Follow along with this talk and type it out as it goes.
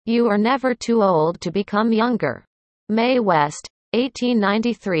You are never too old to become younger. Mae West,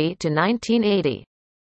 1893 to 1980.